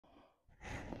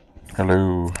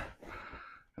Hello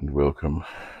and welcome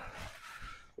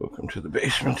to the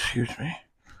basement. Excuse me.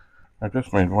 I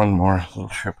just made one more little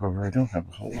trip over. I don't have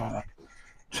a whole lot of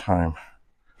time,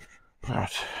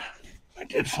 but I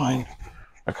did find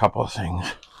a couple of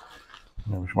things.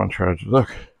 There was one charge.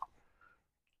 Look,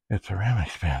 it's a RAM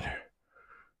expander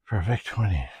for a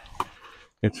VIC-20.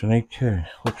 It's an 8K.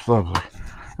 Looks lovely.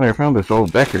 And I found this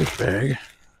old Becker's bag.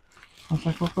 I was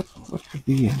like, well, what could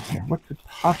be in here? What could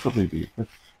possibly be? But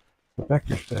the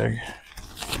Becker's bag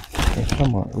is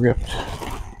somewhat ripped.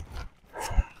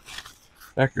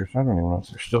 Beckers, I don't even know if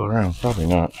they're still around. Probably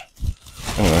not.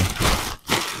 Anyway,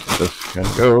 this can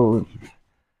go.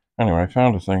 Anyway, I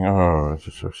found a thing. Oh, this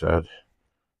is so sad.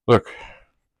 Look,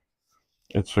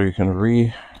 it's so you can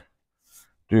redo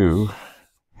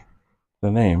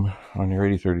the name on your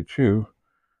 8032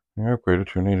 and you're upgraded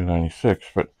to an 8096.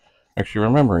 But actually,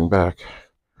 remembering back,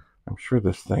 I'm sure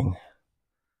this thing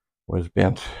was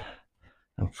bent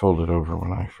and folded over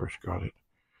when I first got it,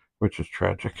 which is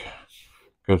tragic.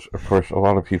 Because, of course, a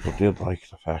lot of people did like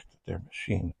the fact that their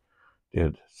machine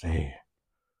did say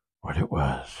what it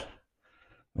was.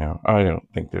 Now, I don't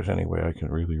think there's any way I can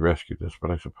really rescue this,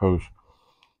 but I suppose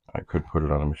I could put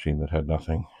it on a machine that had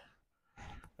nothing,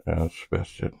 as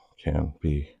best it can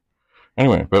be.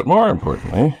 Anyway, but more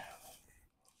importantly,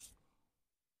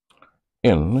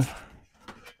 in the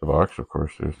box, of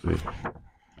course, there's the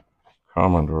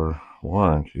Commodore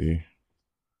warranty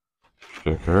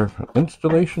sticker,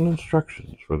 installation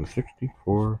instructions for the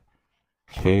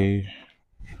 64K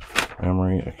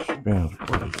memory expander.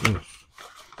 What is this?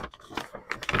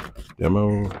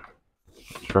 Demo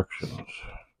instructions.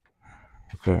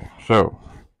 Okay, so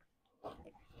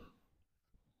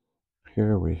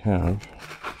here we have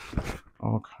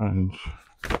all kinds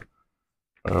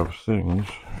of things.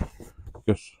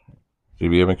 Yes,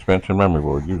 CBM expansion memory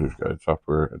board user's guide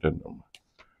software addendum.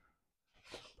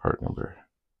 Part number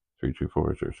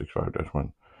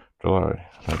 324065-1, July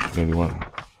 1981.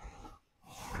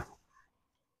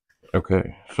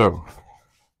 Okay, so,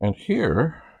 and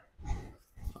here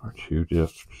are two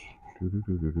discs,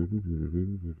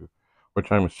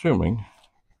 which I'm assuming,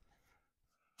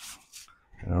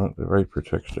 the right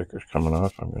protect sticker's coming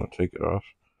off. I'm going to take it off,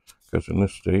 because in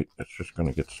this state, it's just going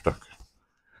to get stuck.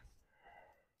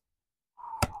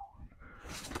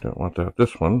 Don't want that.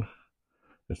 This one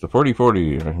is the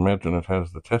 4040. I imagine it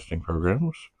has the testing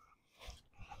programs.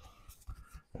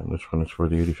 And this one is for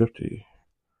the 8050.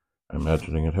 I'm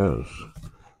imagining it has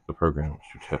the programs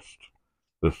to test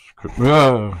this.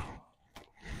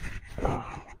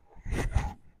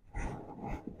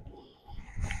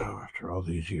 After all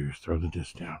these years, throw the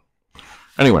disc down.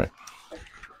 Anyway,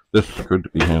 this could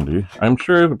be handy. I'm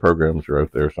sure the programs are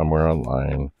out there somewhere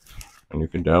online, and you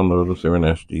can download them through an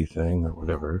SD thing or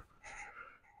whatever.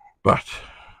 But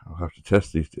I'll have to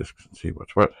test these discs and see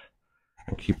what's what,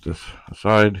 and keep this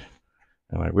aside.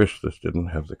 And I wish this didn't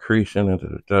have the crease in it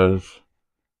that it does.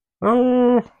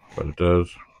 Oh, but it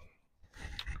does.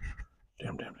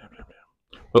 Damn.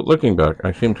 But looking back,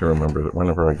 I seem to remember that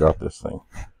whenever I got this thing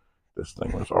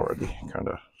was already kind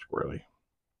of squirrely.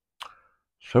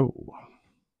 So,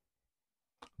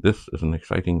 this is an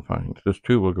exciting find. This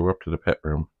too will go up to the pet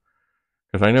room,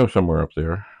 because I know somewhere up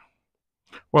there,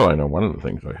 well, I know one of the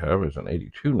things I have is an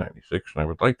 8296, and I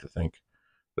would like to think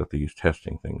that these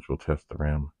testing things will test the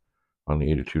RAM on the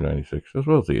 8296 as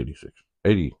well as the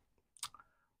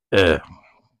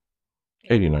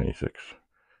 8096.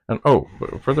 And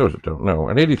for those that don't know,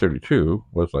 an 8032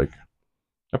 was like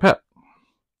a pet,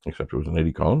 except it was an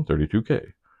 80 column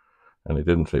 32K. And it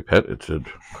didn't say pet, it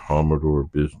said Commodore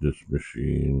Business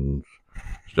Machines.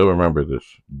 Still remember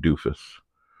this doofus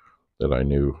that I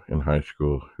knew in high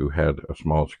school who had a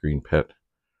small screen pet,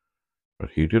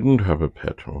 but he didn't have a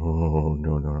pet. Oh,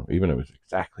 no. Even it was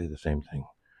exactly the same thing,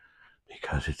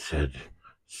 because it said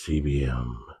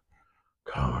CBM,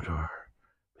 Commodore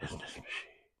Business Machine.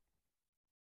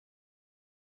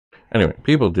 Anyway,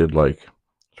 people did like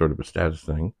sort of a status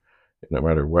thing. No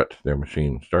matter what their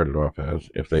machine started off as,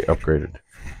 if they upgraded,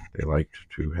 they liked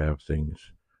to have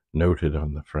things noted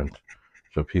on the front,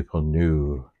 so people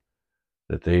knew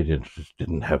that they just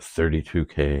didn't have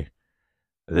 32K,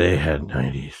 they had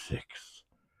 96.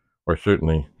 Or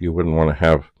certainly you wouldn't want to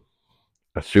have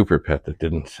a super pet that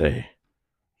didn't say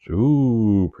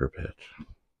super pet.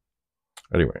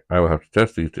 Anyway, I will have to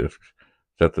test these discs,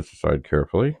 set this aside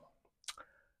carefully,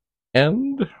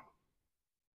 and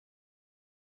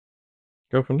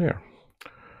go from there.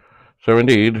 So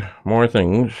indeed, more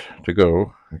things to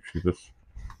go. Actually,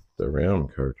 the RAM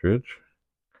cartridge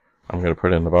I'm going to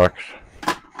put in the box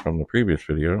from the previous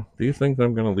video. These things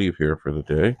I'm going to leave here for the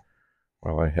day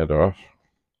while I head off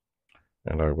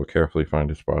and I will carefully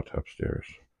find a spot upstairs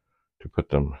to put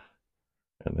them,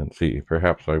 and then see.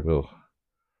 Perhaps I will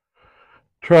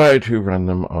try to run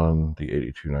them on the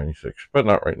 8296, but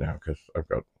not right now, because I've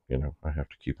got, I have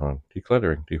to keep on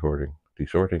decluttering, dehoarding,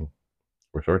 desorting,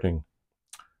 or sorting.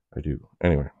 I do.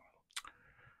 Anyway.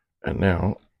 And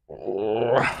now,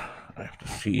 I have to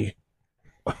see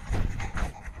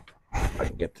if I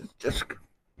can get this disc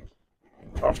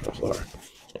off the floor.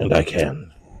 And I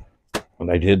can.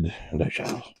 And I did, and I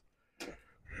shall.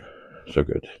 So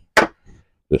good.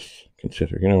 This,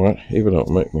 consider, you know what? Even though it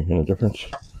might make any difference,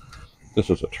 this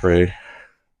is a tray.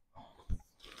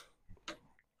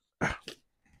 I'll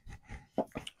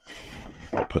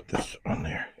put this on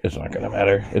there. It's not going to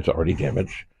matter. It's already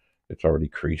damaged. It's already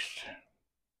creased.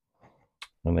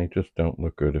 And they just don't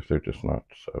look good if they're just not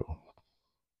so.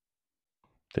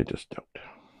 They just don't.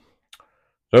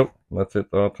 So, that's it.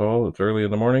 That's all. It's early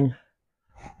in the morning.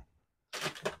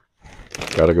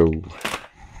 Gotta go.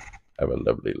 Have a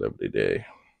lovely, lovely day.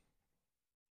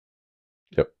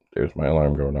 Yep, there's my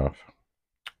alarm going off.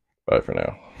 Bye for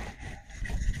now.